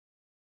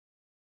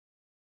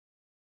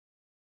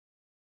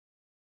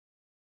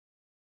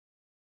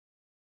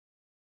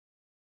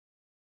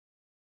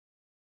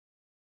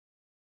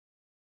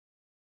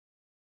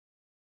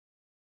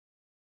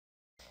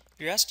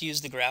you're asked to use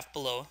the graph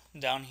below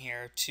down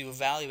here to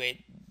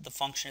evaluate the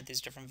function at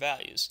these different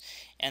values,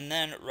 and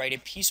then write a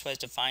piecewise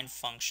defined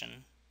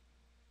function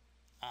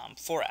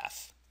for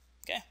f.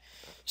 Okay,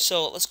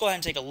 so let's go ahead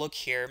and take a look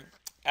here.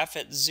 F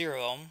at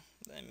 0,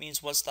 that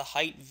means what's the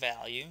height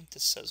value?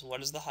 This says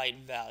what is the height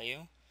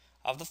value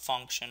of the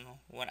function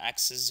when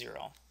x is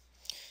 0.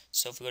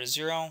 So if we go to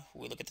 0,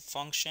 we look at the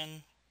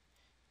function.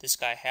 This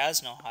guy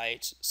has no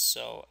height,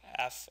 so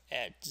f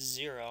at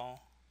 0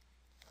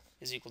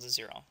 is equal to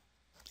 0.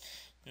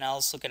 Now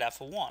let's look at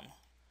f of 1.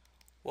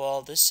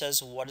 Well, this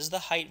says what is the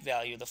height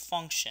value of the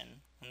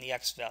function when the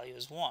x value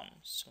is 1.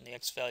 So when the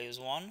x value is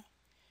 1,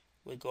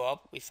 we go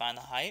up, we find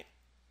the height,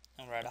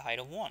 and we're at a height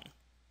of 1.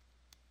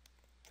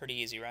 Pretty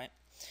easy, right?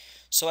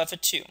 So f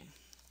of 2.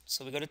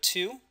 So we go to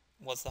 2.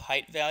 What's the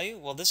height value?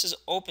 Well, this is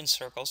open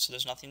circle, so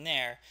there's nothing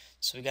there.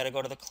 So we got to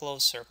go to the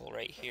closed circle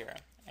right here.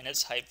 And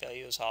its height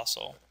value is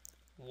also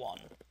 1.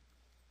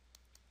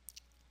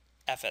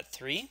 F at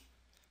 3.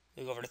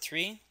 We go over to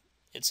 3.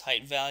 Its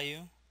height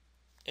value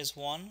is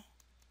 1.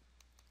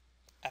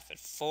 F at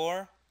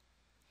 4.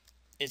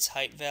 Its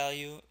height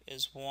value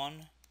is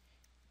 1.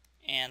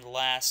 And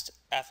last,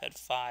 f at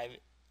 5.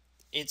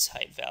 Its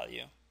height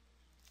value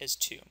is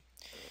 2.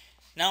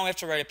 Now we have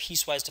to write a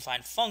piecewise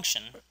defined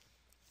function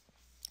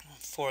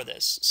for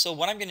this. So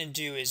what I'm going to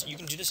do is, you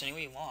can do this any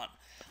way you want,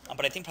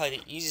 but I think probably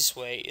the easiest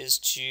way is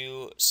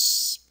to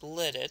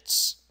split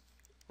it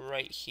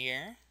right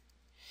here,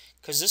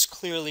 because this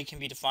clearly can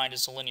be defined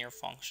as a linear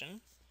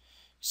function.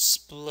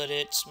 Split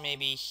it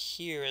maybe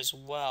here as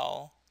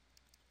well,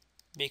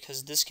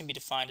 because this can be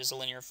defined as a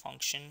linear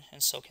function,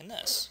 and so can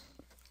this.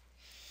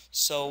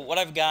 So what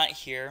I've got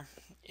here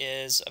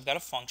is I've got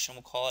a function,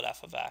 we'll call it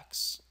f of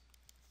x,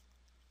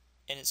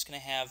 and it's going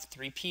to have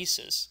 3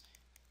 pieces: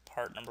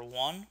 part number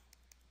 1,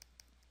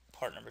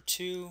 part number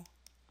 2,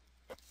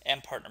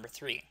 and part number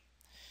 3.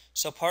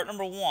 So part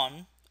number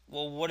 1,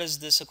 well, what is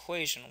this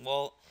equation?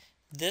 Well,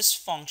 this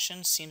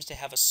function seems to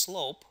have a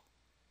slope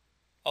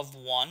of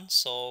 1,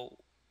 so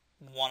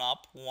 1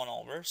 up, 1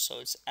 over, so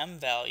its m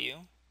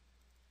value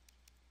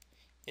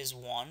is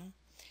 1,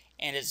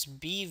 and its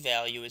b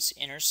value, its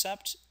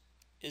intercept,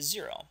 is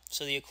 0.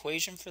 So the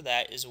equation for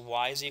that is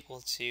y is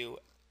equal to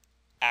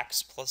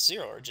x plus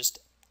 0, or just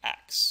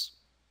x.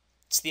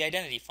 It's the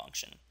identity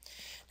function.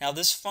 Now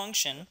this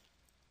function,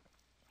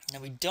 now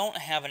we don't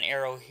have an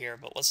arrow here,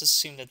 but let's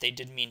assume that they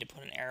did mean to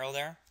put an arrow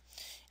there,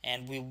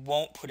 and we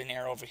won't put an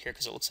arrow over here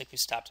because it looks like we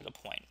stopped at a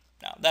point.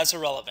 Now that's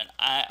irrelevant.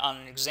 On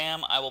an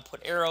exam I will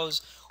put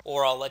arrows,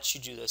 or I'll let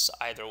you do this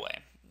either way,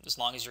 as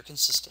long as you're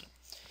consistent.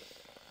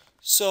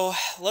 So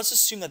let's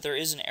assume that there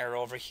is an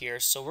arrow over here.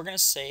 So we're going to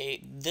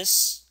say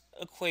this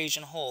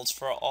equation holds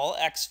for all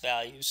x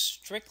values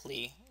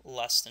strictly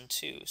less than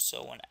 2.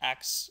 So when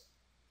x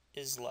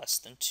is less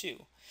than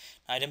 2.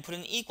 Now I didn't put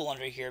an equal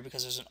under here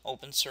because there's an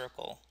open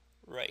circle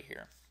right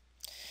here.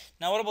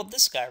 Now what about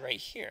this guy right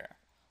here?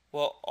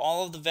 Well,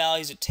 all of the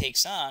values it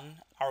takes on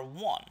are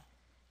 1.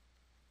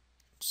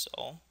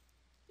 So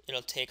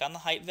it'll take on the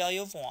height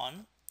value of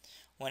 1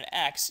 when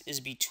x is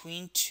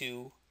between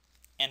 2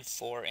 and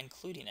 4,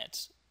 including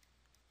it.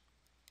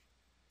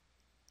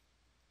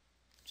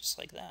 Just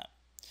like that.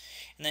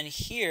 And then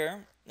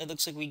here, it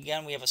looks like we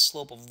have a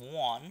slope of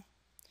 1,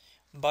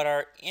 but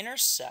our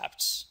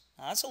intercept,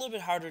 now that's a little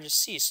bit harder to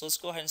see, so let's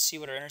go ahead and see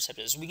what our intercept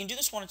is. We can do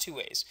this one of 2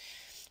 ways.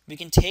 We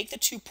can take the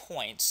 2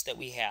 points that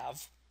we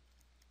have,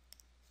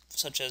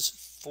 such as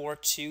 4,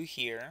 2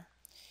 here.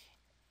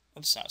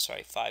 Oops, no,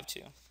 sorry, 5,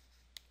 2.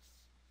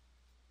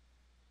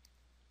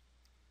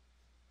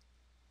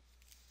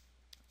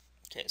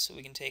 Okay, so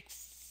we can take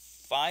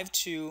 5,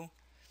 2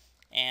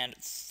 and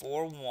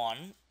 4, 1,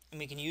 and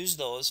we can use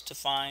those to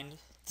find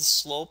the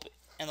slope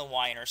and the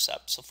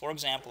y-intercept. So for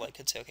example, I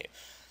could say, okay,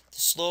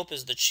 the slope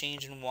is the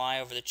change in y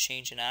over the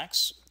change in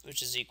x,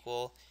 which is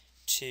equal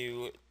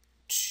to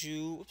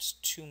 2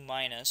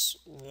 minus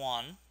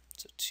 1.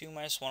 So 2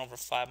 minus 1 over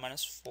 5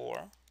 minus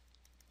 4,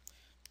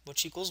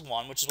 which equals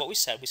 1, which is what we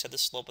said. We said the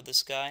slope of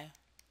this guy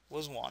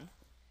was 1.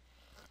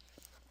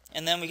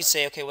 And then we can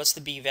say, okay, what's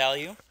the b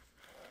value?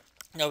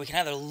 Now we can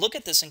either look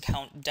at this and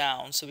count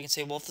down. So we can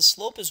say, well, if the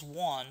slope is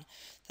 1,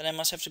 then I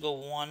must have to go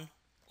 1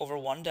 over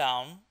 1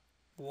 down,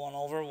 1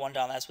 over 1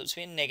 down. That's what's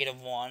between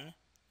 -1,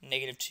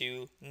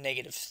 -2,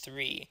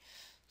 -3.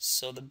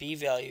 So the b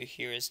value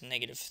here is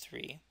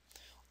 -3.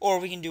 Or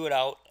we can do it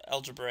out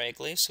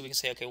algebraically. So we can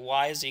say, okay,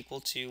 y is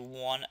equal to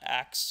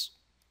 1x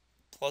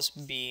plus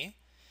b.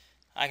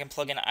 I can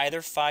plug in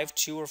either 5,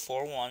 2 or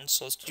 4, 1.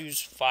 So let's use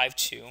 5,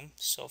 2.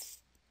 So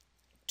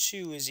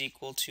 2 is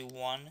equal to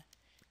 1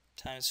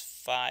 times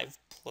 5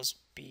 plus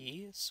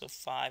b. So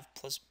 5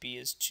 plus b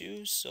is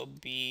 2. So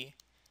b,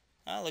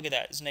 look at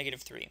that, it's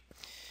 -3.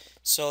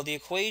 So the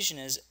equation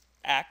is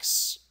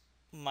x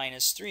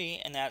minus 3,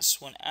 and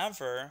that's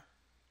whenever.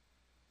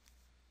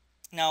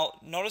 Now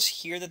notice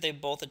here that they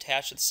both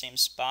attach at the same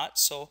spot,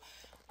 so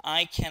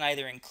I can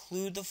either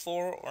include the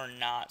 4 or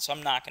not. So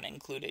I'm not going to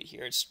include it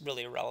here. It's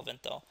really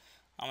irrelevant though.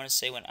 I'm going to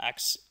say when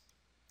x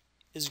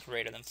is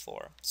greater than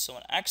 4. So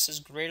when x is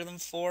greater than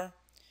 4,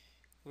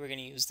 we're going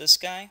to use this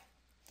guy.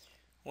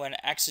 When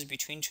x is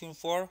between 2 and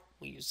 4,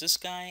 we'll use this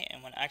guy,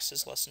 and when x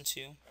is less than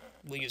 2,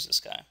 we'll use this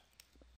guy.